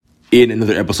In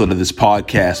another episode of this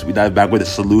podcast, we dive back with a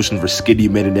solution for skinny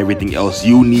men and everything else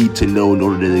you need to know in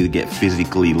order to get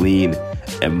physically lean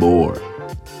and more.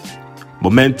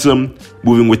 Momentum,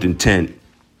 moving with intent.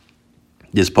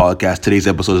 This podcast, today's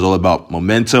episode is all about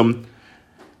momentum,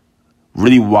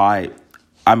 really why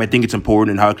I think it's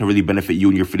important and how it can really benefit you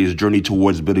in your fitness journey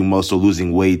towards building muscle,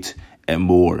 losing weight, and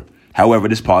more. However,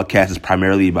 this podcast is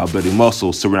primarily about building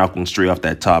muscle, so we're not going straight off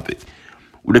that topic.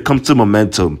 When it comes to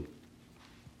momentum,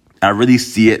 I really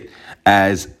see it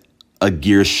as a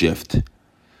gear shift.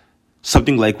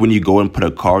 Something like when you go and put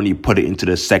a car and you put it into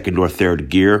the second or third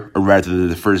gear, or rather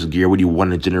the first gear when you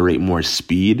want to generate more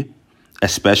speed,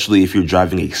 especially if you're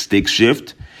driving a stick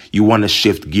shift, you want to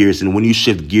shift gears. And when you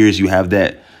shift gears, you have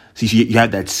that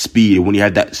speed. And when you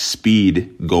have that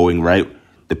speed going, right,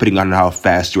 depending on how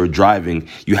fast you're driving,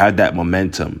 you have that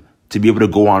momentum to be able to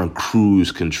go on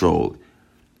cruise control.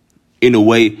 In a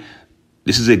way,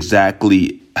 this is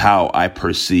exactly how I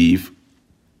perceive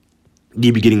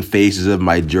the beginning phases of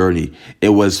my journey. It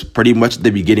was pretty much the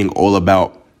beginning all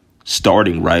about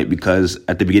starting, right? Because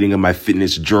at the beginning of my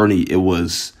fitness journey, it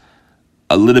was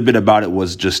a little bit about it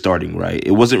was just starting, right?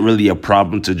 It wasn't really a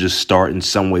problem to just start in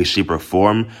some way, shape, or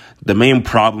form. The main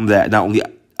problem that not only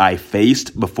I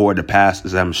faced before the past,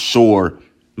 as I'm sure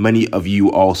many of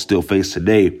you all still face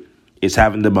today, is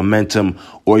having the momentum,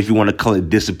 or if you want to call it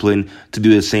discipline, to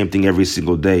do the same thing every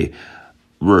single day.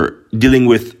 We're dealing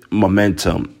with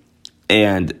momentum.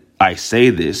 And I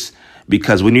say this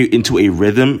because when you're into a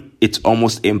rhythm, it's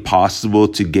almost impossible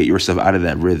to get yourself out of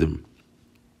that rhythm.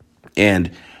 And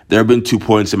there have been 2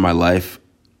 points in my life.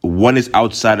 One is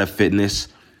outside of fitness.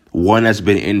 One has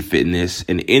been in fitness.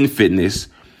 And in fitness,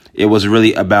 it was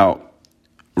really about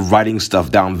writing stuff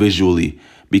down visually,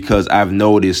 because I've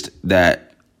noticed that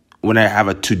when I have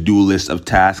a to-do list of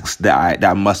tasks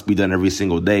that must be done every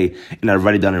single day, and I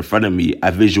write it down in front of me,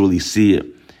 I visually see it,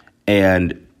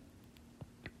 and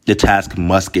the task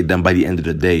must get done by the end of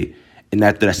the day. And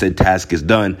after I said task is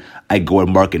done, I go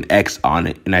and mark an X on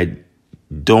it, and I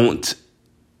don't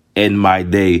end my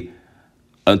day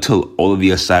until all of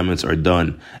the assignments are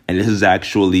done. And this is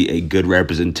actually a good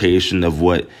representation of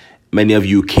what many of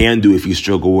you can do if you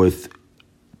struggle with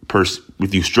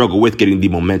getting the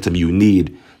momentum you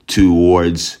need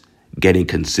towards getting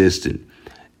consistent.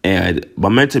 And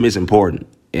momentum is important.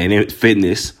 And in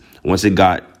fitness, once it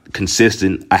got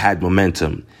consistent, I had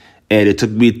momentum. And it took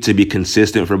me to be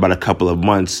consistent for about a couple of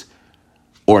months,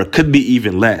 or it could be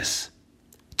even less,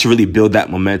 to really build that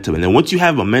momentum. And then once you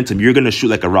have momentum, you're going to shoot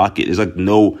like a rocket. There's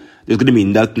going to be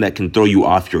nothing that can throw you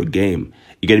off your game.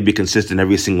 You're going to be consistent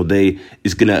every single day.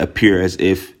 It's going to appear as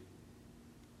if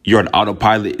you're an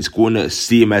autopilot. It's going to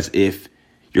seem as if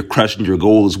you're crushing your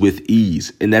goals with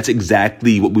ease. And that's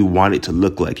exactly what we want it to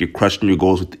look like. You're crushing your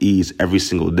goals with ease every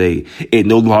single day. It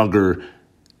no longer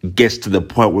gets to the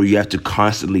point where you have to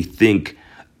constantly think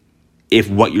if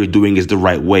what you're doing is the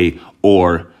right way,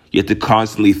 or you have to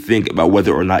constantly think about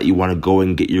whether or not you want to go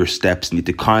and get your steps. And you have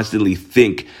to constantly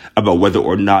think about whether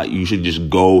or not you should just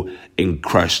go and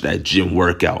crush that gym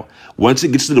workout. Once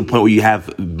it gets to the point where you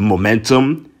have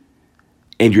momentum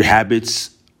and your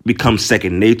habits become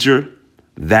second nature,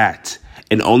 that,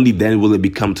 and only then will it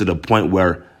become to the point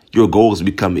where your goals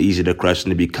become easy to crush,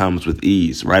 and it becomes with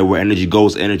ease, right? Where energy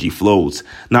goes, energy flows.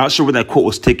 Not sure where that quote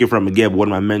was taken from again, but one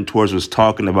of my mentors was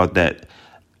talking about that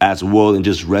as well, and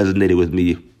just resonated with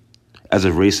me as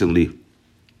of recently.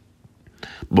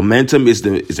 Momentum is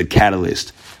a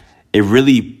catalyst. It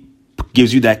really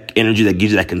gives you that energy, that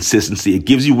gives you that consistency. It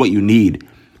gives you what you need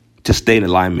to stay in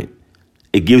alignment.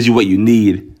 It gives you what you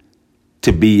need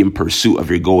to be in pursuit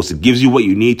of your goals. It gives you what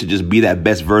you need to just be that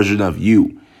best version of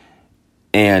you.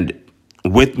 And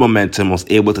with momentum, I was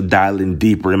able to dial in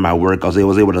deeper in my work. I was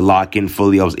able to lock in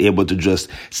fully. I was able to just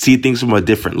see things from a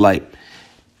different light.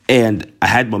 And I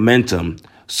had momentum.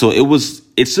 So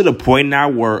it's to the point now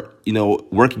where,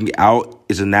 working out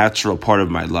is a natural part of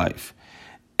my life.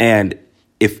 And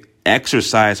if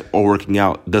exercise or working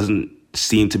out doesn't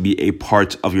seem to be a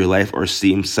part of your life, or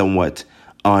seems somewhat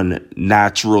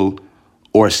unnatural,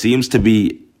 or seems to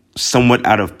be somewhat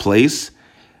out of place,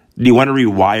 you want to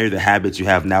rewire the habits you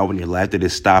have now in your life that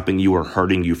is stopping you or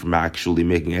hurting you from actually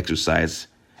making exercise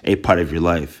a part of your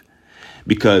life.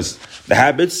 Because the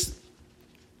habits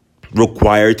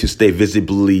required to stay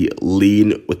visibly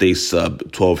lean with a sub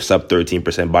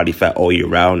 13% body fat all year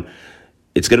round,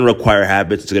 it's going to require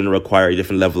habits. It's going to require a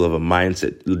different level of a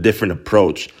mindset, a different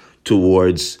approach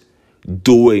towards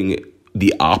doing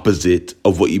the opposite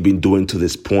of what you've been doing to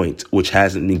this point, which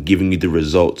hasn't been giving you the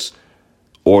results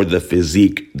or the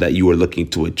physique that you are looking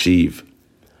to achieve.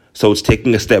 So it's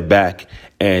taking a step back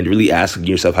and really asking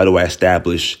yourself, how do I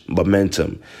establish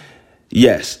momentum?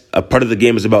 Yes, a part of the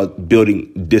game is about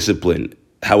building discipline.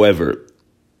 However,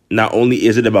 not only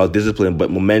is it about discipline,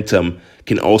 but momentum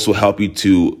can also help you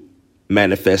to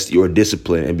manifest your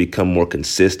discipline and become more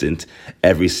consistent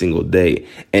every single day.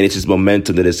 And it's just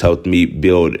momentum that has helped me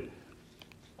build.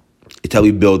 It helped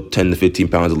me build 10 to 15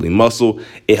 pounds of lean muscle.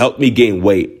 It helped me gain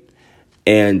weight.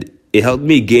 And it helped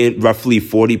me gain roughly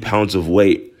 40 pounds of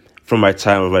weight from my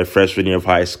time of my freshman year of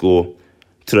high school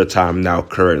to the time now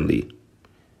currently.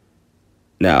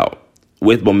 Now,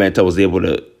 with momentum, I was able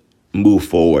to move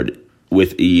forward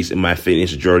with ease in my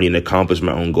fitness journey and accomplish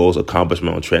my own goals, accomplish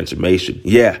my own transformation.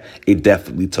 Yeah, it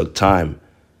definitely took time.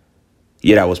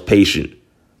 Yet I was patient.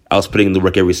 I was putting in the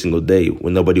work every single day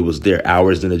when nobody was there,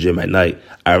 hours in the gym at night.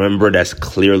 I remember that as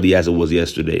clearly as it was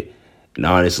yesterday. And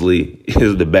honestly, it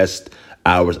was the best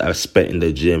hours I've spent in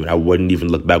the gym, and I wouldn't even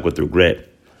look back with regret.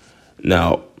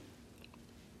 Now,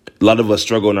 a lot of us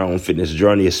struggle in our own fitness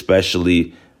journey,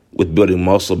 especially with building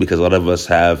muscle, because a lot of us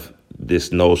have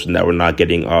this notion that we're not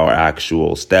getting our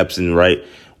actual steps in right.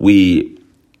 We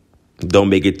don't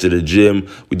make it to the gym.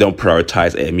 We don't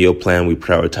prioritize a meal plan. We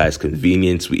prioritize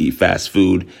convenience. We eat fast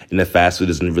food, and the fast food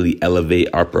doesn't really elevate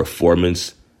our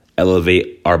performance,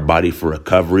 elevate our body for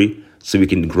recovery so we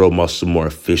can grow muscle more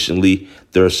efficiently.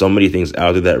 There are so many things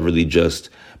out there that really just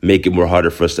make it more harder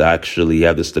for us to actually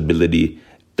have the stability,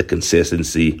 the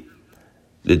consistency,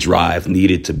 the drive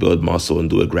needed to build muscle and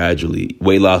do it gradually.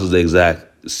 Weight loss is the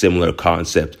exact similar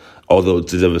concept. Although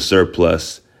it's of a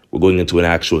surplus, we're going into an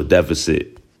actual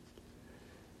deficit.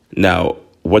 Now,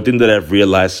 one thing that I've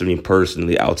realized for me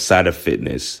personally outside of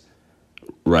fitness,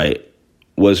 right,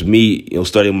 was me,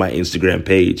 starting my Instagram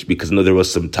page, because I know there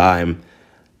was some time,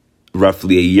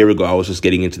 roughly a year ago, I was just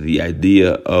getting into the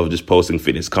idea of just posting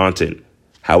fitness content.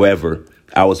 However,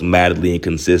 I was madly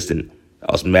inconsistent.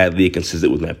 I was madly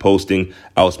inconsistent with my posting.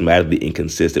 I was madly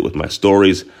inconsistent with my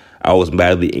stories. I was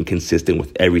madly inconsistent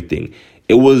with everything.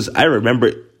 I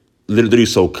remember literally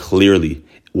so clearly,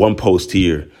 one post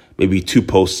here, maybe 2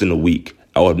 posts in a week.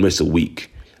 I would miss a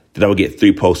week. Then I would get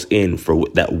 3 posts in for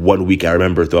that 1 week I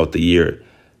remember throughout the year.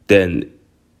 Then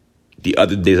the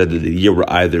other days of the year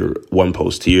were either 1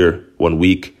 post here, 1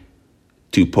 week,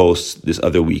 2 posts this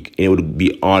other week. And it would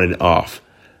be on and off.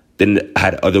 Then I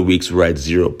had other weeks where I had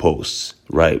 0 posts,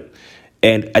 right?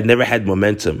 And I never had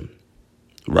momentum,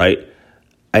 right?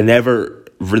 I never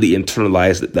really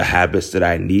internalized the habits that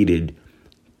I needed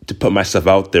to put myself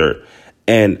out there.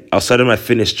 And outside of my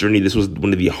fitness journey, this was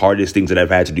one of the hardest things that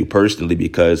I've had to do personally,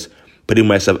 because putting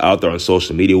myself out there on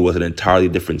social media was an entirely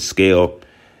different scale.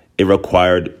 It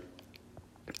required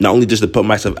not only just to put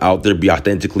myself out there, be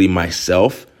authentically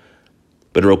myself,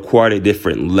 but it required a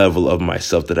different level of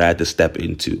myself that I had to step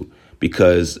into,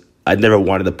 because I never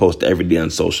wanted to post every day on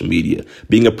social media.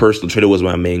 Being a personal trainer was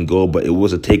my main goal, but it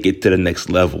was to take it to the next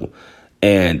level.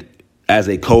 And as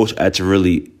a coach, I had to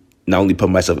really not only put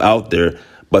myself out there,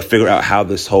 but figure out how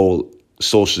this whole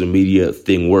social media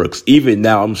thing works. Even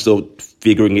now, I'm still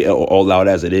figuring it all out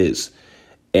as it is.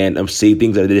 And I'm seeing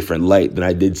things in a different light than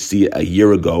I did see it a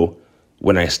year ago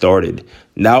when I started.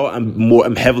 Now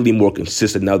I'm heavily more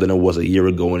consistent now than I was a year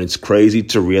ago. And it's crazy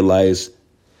to realize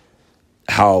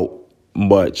how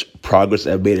much progress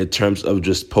I've made in terms of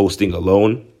just posting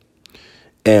alone.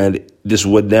 And this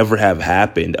would never have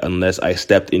happened unless I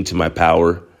stepped into my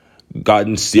power,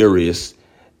 gotten serious,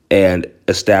 and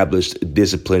established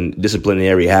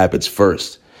disciplinary habits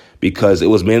first. Because it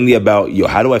was mainly about,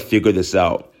 how do I figure this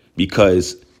out?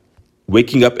 Because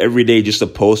waking up every day just to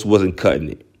post wasn't cutting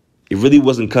it. It really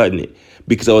wasn't cutting it,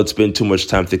 because I would spend too much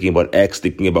time thinking about X,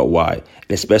 thinking about Y.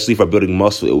 And especially for building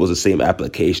muscle, it was the same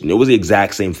application. It was the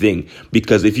exact same thing.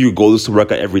 Because if your goal is to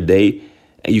work out every day,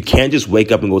 and you can't just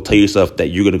wake up and go tell yourself that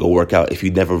you're going to go work out if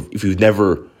you've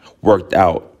never worked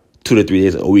out 2 to 3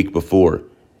 days a week before.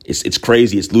 It's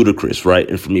crazy. It's ludicrous, right?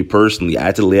 And for me personally, I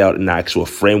had to lay out an actual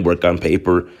framework on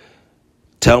paper,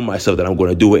 tell myself that I'm going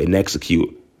to do it and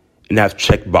execute, and have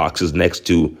check boxes next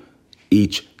to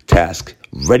each task,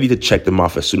 ready to check them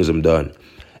off as soon as I'm done.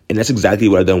 And that's exactly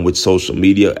what I've done with social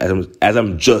media as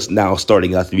I'm just now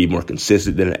starting out to be more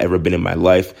consistent than I've ever been in my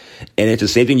life. And it's the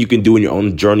same thing you can do in your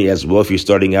own journey as well. If you're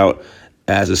starting out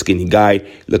as a skinny guy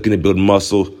looking to build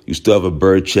muscle, you still have a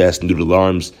bird chest and noodle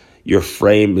arms, your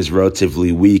frame is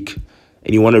relatively weak,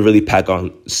 and you want to really pack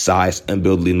on size and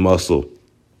build lean muscle.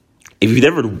 If you've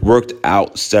never worked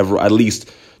out at least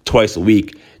twice a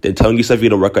week, then telling yourself you're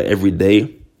going to work out every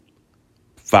day,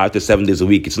 5 to 7 days a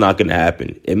week, it's not going to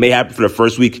happen. It may happen for the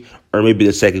first week or maybe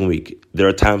the second week. There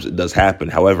are times it does happen.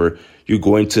 However, you're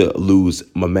going to lose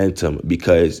momentum,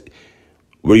 because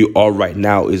where you are right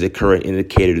now is a current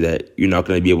indicator that you're not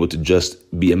going to be able to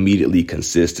just be immediately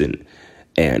consistent.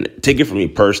 And take it from me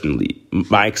personally,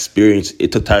 my experience,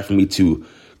 it took time for me to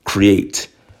create,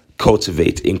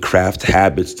 cultivate, and craft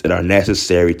habits that are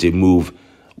necessary to move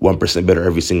 1% better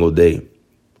every single day.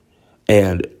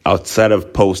 And outside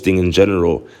of posting in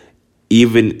general,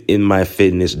 even in my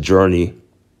fitness journey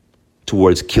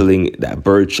towards killing that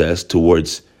bird chest,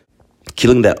 towards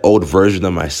killing that old version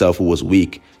of myself who was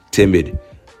weak, timid,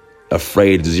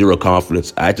 afraid, zero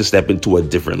confidence, I had to step into a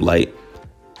different light.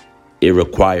 It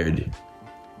required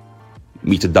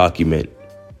me to document.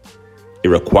 It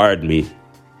required me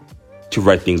to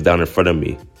write things down in front of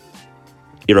me.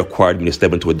 It required me to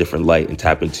step into a different light and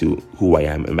tap into who I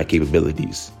am and my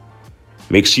capabilities.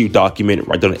 Make sure you document,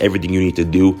 write down everything you need to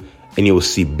do, and you will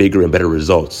see bigger and better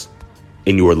results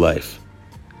in your life.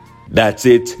 That's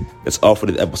it. That's all for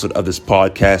this episode of this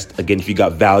podcast. Again, if you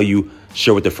got value,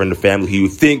 share with a friend or family who you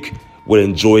think would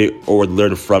enjoy it or would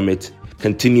learn from it.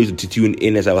 Continue to tune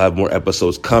in as I will have more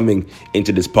episodes coming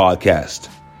into this podcast.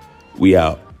 We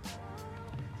out.